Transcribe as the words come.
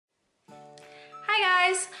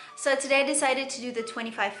guys! So today I decided to do the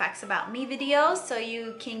 25 facts about me video so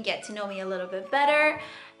you can get to know me a little bit better.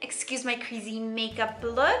 Excuse my crazy makeup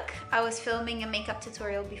look. I was filming a makeup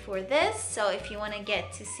tutorial before this, so if you want to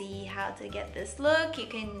get to see how to get this look, you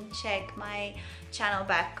can check my channel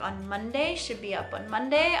back on Monday. Should be up on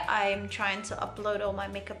Monday. I'm trying to upload all my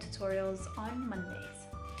makeup tutorials on Mondays.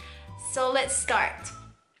 So let's start.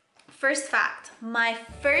 First fact, my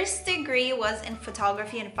first degree was in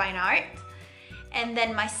photography and fine art. And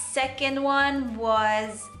then my second one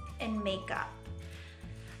was in makeup.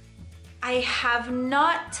 I have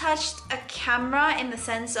not touched a camera in the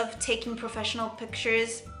sense of taking professional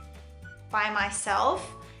pictures by myself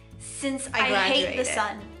since I hate the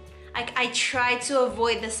sun. I try to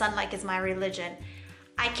avoid the sun like it's my religion.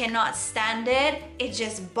 I cannot stand it. It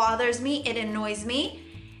just bothers me. It annoys me.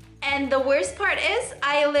 And the worst part is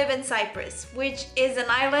I live in Cyprus, which is an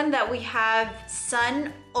island that we have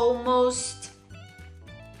sun almost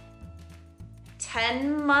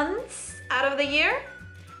 10 months out of the year.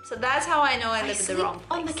 So that's how I know I live in the wrong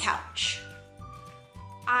place. On the couch.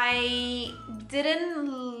 I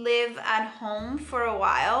didn't live at home for a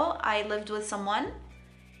while. I lived with someone.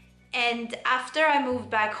 And after I moved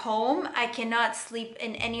back home, I cannot sleep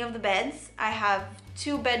in any of the beds. I have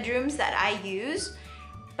 2 bedrooms that I use,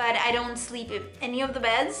 but I don't sleep in any of the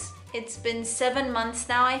beds. It's been 7 months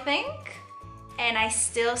now, I think, and I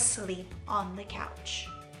still sleep on the couch.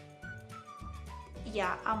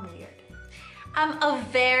 Yeah, I'm weird. I'm a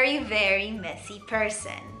very, very messy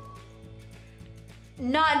person.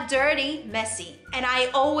 Not dirty, messy. And I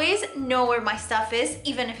always know where my stuff is,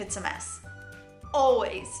 even if it's a mess.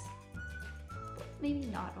 Always. Maybe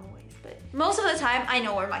not always, but most of the time I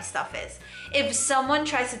know where my stuff is. If someone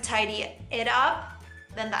tries to tidy it up,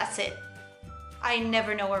 then that's it. I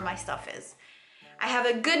never know where my stuff is. I have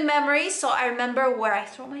a good memory, so I remember where I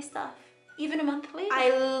throw my stuff, even a month later. I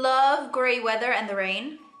love gray weather and the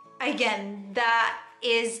rain. Again, that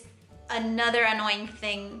is another annoying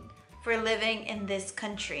thing for living in this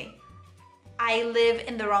country. I live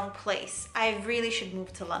in the wrong place. I really should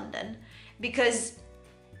move to London because,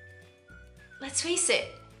 let's face it,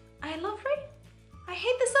 I love rain. I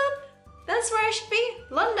hate the sun. That's where I should be.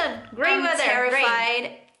 London, gray weather,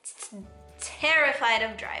 terrified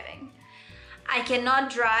of driving. I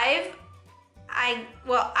cannot drive.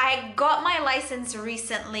 I got my license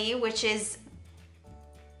recently, which is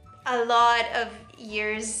a lot of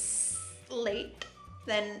years late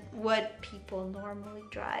than what people normally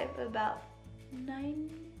drive, about 9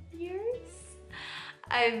 years.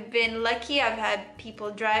 I've been lucky, I've had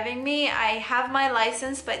people driving me. I have my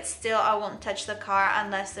license, but still I won't touch the car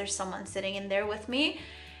unless there's someone sitting in there with me.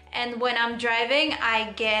 And when I'm driving,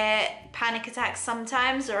 I get panic attacks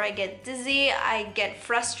sometimes, or I get dizzy, I get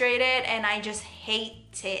frustrated, and I just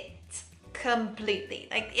hate it completely.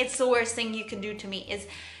 Like, it's the worst thing you can do to me is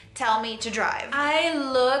tell me to drive. I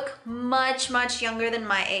look much, much younger than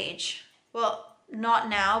my age. Well, not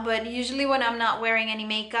now, but usually when I'm not wearing any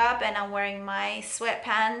makeup and I'm wearing my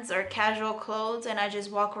sweatpants or casual clothes and I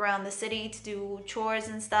just walk around the city to do chores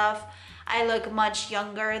and stuff, I look much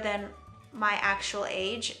younger than my actual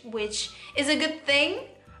age, which is a good thing,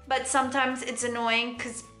 but sometimes it's annoying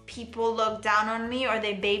because people look down on me or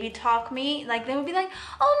they baby talk me. Like, they would be like,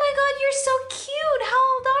 oh my god, you're so cute, how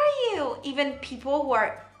old are you? Even people who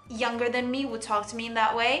are younger than me would talk to me in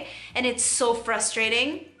that way, and it's so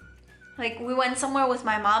frustrating. Like, we went somewhere with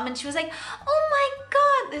my mom and she was like, oh my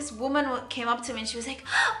god, this woman came up to me and she was like,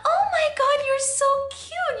 oh my god, you're so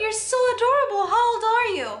cute, you're so adorable, how old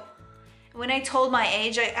are you? When I told my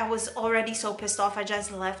age, I was already so pissed off, I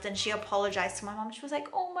just left, and she apologized to my mom. She was like,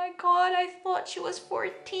 oh my god, I thought she was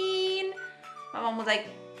 14. My mom was like,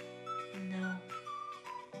 no.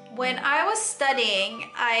 When I was studying,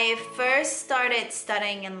 I first started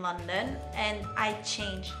studying in London, and I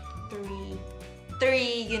changed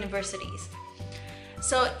three universities.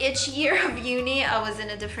 So each year of uni, I was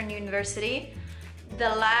in a different university. The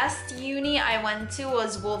last uni I went to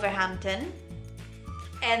was Wolverhampton.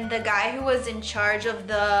 And the guy who was in charge of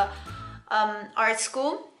the art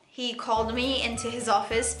school, he called me into his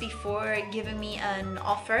office before giving me an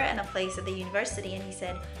offer and a place at the university, and he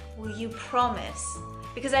said, will you promise?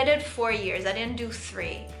 Because I did 4 years, I didn't do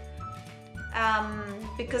 3.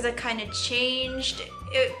 Because I kind of changed.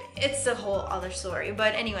 It's a whole other story,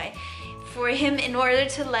 but anyway, for him, in order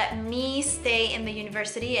to let me stay in the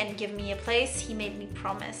university and give me a place, he made me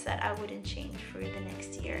promise that I wouldn't change for the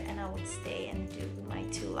next year and I would stay and do my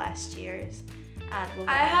 2 last years at Wolverhampton.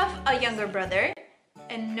 I have a younger brother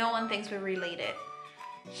and no one thinks we're related.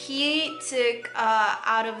 He took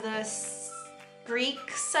out of the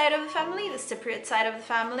Greek side of the family, the Cypriot side of the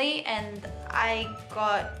family, and I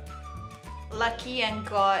got lucky and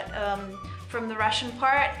got from the Russian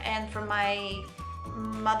part, and from my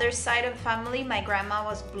mother's side of the family, my grandma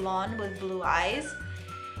was blonde with blue eyes.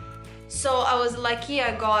 So I was lucky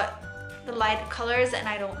I got the light colors and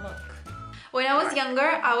I don't look. When I was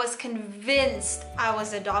younger, I was convinced I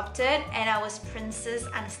was adopted and I was Princess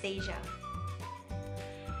Anastasia.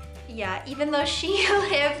 Yeah, even though she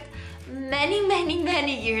lived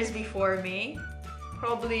many years before me,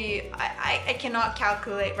 probably, I cannot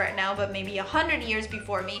calculate right now, but maybe 100 years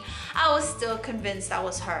before me, I was still convinced I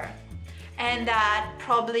was her. And that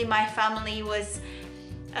probably my family was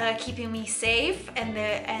keeping me safe,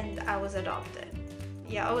 and I was adopted.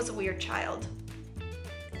 Yeah, I was a weird child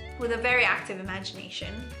with a very active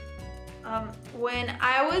imagination. When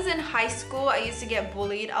I was in high school, I used to get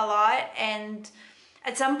bullied a lot, and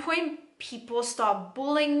at some point people stopped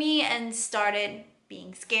bullying me and started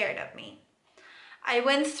being scared of me. I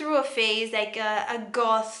went through a phase, like a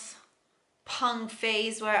goth punk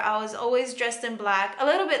phase, where I was always dressed in black, a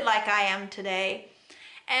little bit like I am today.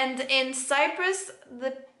 And in Cyprus,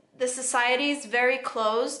 the society is very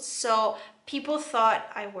closed, so people thought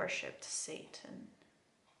I worshipped Satan.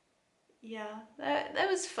 Yeah, that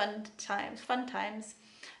was fun times.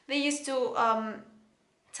 They used to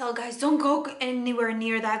tell guys, don't go anywhere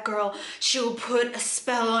near that girl. She'll put a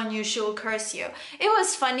spell on you, she'll curse you. It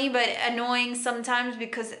was funny but annoying sometimes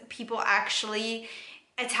because people actually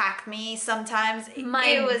attacked me sometimes.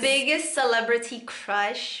 My biggest celebrity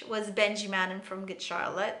crush was Benji Madden from Good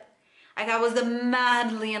Charlotte. Like, I was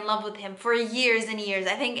madly in love with him for years and years,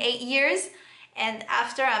 I think 8 years. And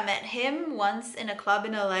after I met him once in a club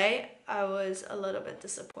in LA, I was a little bit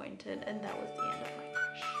disappointed, and that was the end of my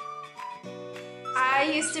crush.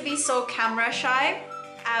 I used to be so camera shy.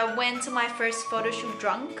 I went to my first photo shoot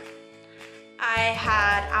drunk. I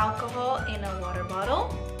had alcohol in a water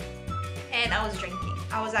bottle and I was drinking.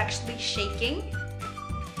 I was actually shaking.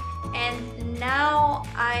 And now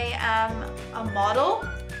I am a model.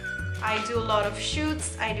 I do a lot of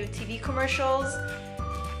shoots, I do TV commercials,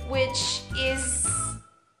 which is,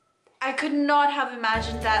 I could not have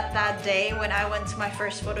imagined that day when I went to my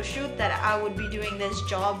first photo shoot that I would be doing this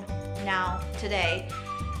job now, today.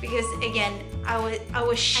 Because again, I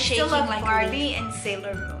was shaking. I still love like Barbie and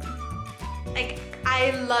Sailor Moon. Like, I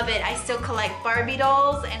love it. I still collect Barbie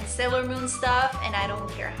dolls and Sailor Moon stuff, and I don't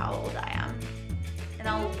care how old I am. And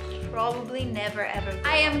I'll probably never ever go.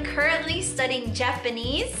 I am currently studying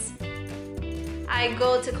Japanese. I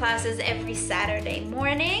go to classes every Saturday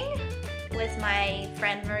morning with my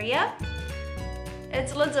friend Maria.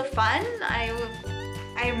 It's lots of fun.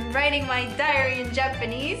 I'm writing my diary in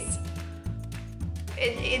Japanese.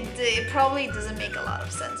 It probably doesn't make a lot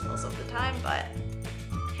of sense most of the time, but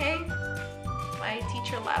hey, my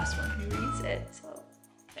teacher laughs when he reads it, so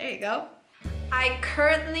there you go. I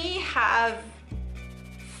currently have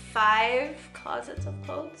 5 closets of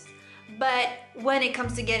clothes, but when it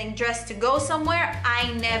comes to getting dressed to go somewhere,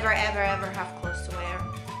 I never ever have clothes to wear.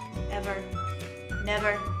 Ever.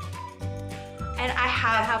 Never. And I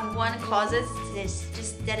have one closet that's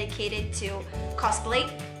just dedicated to cosplay.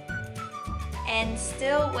 And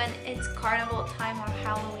still, when it's carnival time or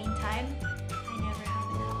Halloween time, I never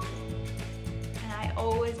have enough. And I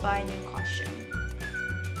always buy a new costume.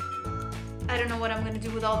 I don't know what I'm gonna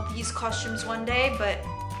do with all these costumes one day, but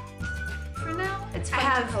for now, it's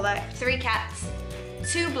fun to collect. 3 cats,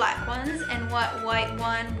 2 black ones and one white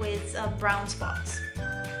one with brown spots.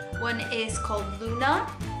 One is called Luna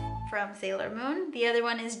from Sailor Moon. The other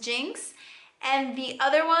one is Jinx. And the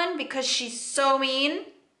other one, because she's so mean,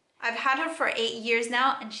 I've had her for 8 years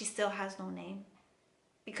now and she still has no name.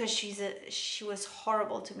 Because she was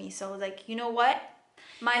horrible to me. So I was like, you know what?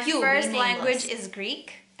 My first language is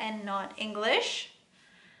Greek and not English.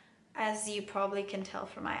 As you probably can tell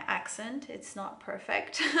from my accent, it's not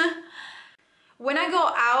perfect. When I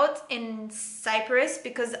go out in Cyprus,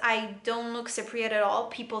 because I don't look Cypriot at all,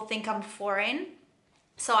 people think I'm foreign.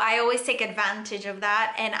 So I always take advantage of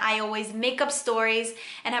that, and I always make up stories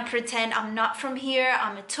and I pretend I'm not from here,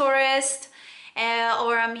 I'm a tourist,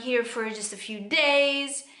 or I'm here for just a few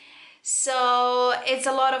days. So it's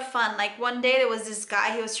a lot of fun. Like, one day there was this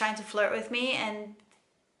guy, he was trying to flirt with me, and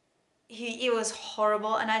it was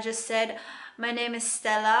horrible. And I just said, my name is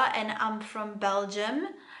Stella and I'm from Belgium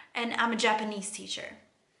and I'm a Japanese teacher.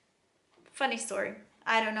 Funny story.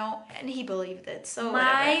 I don't know, and he believed it, so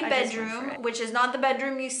my bedroom, which is not the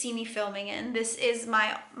bedroom you see me filming in, this is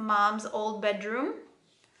my mom's old bedroom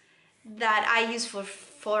that I use for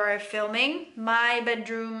filming. My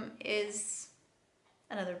bedroom is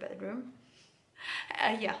another bedroom.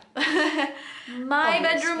 Yeah. My Obviously.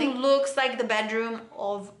 bedroom looks like the bedroom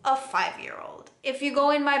of a 5-year-old. If you go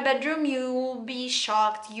in my bedroom, you will be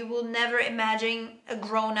shocked. You will never imagine a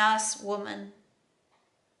grown-ass woman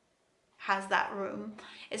has that room.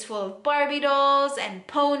 It's full of Barbie dolls and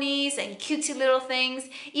ponies and cutesy little things.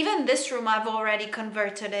 Even this room, I've already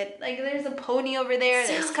converted it. Like, there's a pony over there,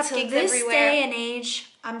 there's cupcakes to this everywhere. day and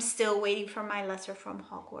age, I'm still waiting for my letter from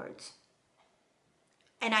Hogwarts.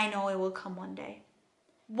 And I know it will come one day.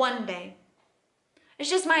 One day. It's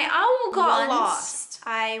just my owl got lost.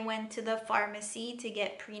 I went to the pharmacy to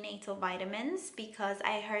get prenatal vitamins because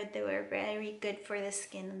I heard they were very good for the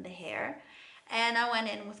skin and the hair. And I went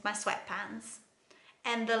in with my sweatpants.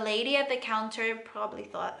 And the lady at the counter probably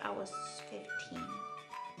thought I was 15.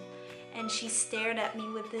 And she stared at me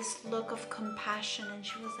with this look of compassion and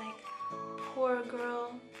she was like, poor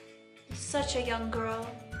girl, such a young girl,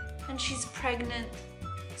 and she's pregnant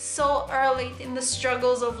so early in the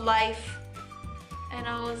struggles of life. And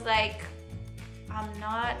I was like, I'm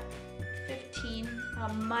not 15,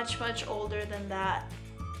 I'm much, much older than that.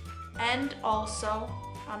 And also,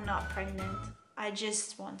 I'm not pregnant. I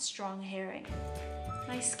just want strong hair and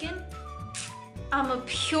nice skin. I'm a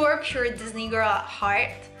pure Disney girl at heart.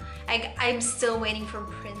 I'm still waiting for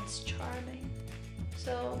Prince Charming.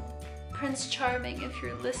 So, Prince Charming, if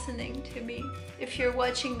you're listening to me, if you're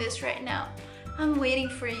watching this right now, I'm waiting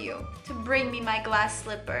for you to bring me my glass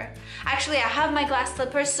slipper. Actually, I have my glass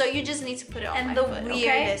slipper, so you just need to put it on my foot, okay? And the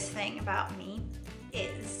weirdest thing about me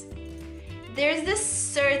is there's this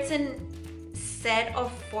certain set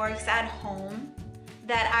of forks at home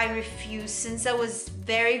that I refuse since I was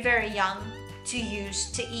very, very young to use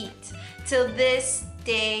to eat. Till this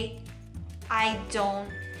day, I don't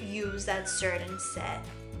use that certain set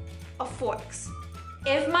of forks.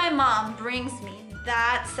 If my mom brings me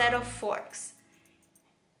that set of forks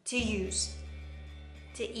to use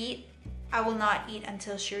to eat, I will not eat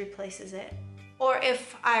until she replaces it, or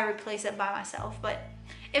if I replace it by myself. But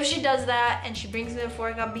if she does that and she brings me the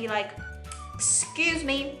fork, I'll be like, excuse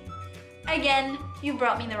me, again, you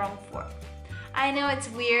brought me the wrong fork. I know it's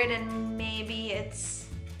weird and maybe it's,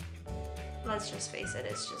 let's just face it,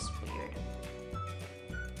 it's just weird.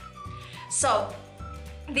 So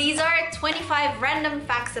these are 25 random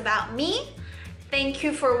facts about me. Thank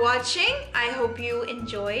you for watching. I hope you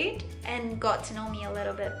enjoyed and got to know me a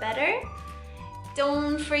little bit better.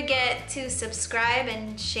 Don't forget to subscribe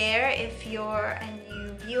and share if you're a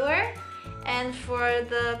new viewer. And for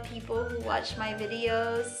the people who watch my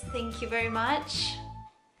videos, thank you very much.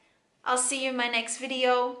 I'll see you in my next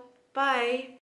video. Bye.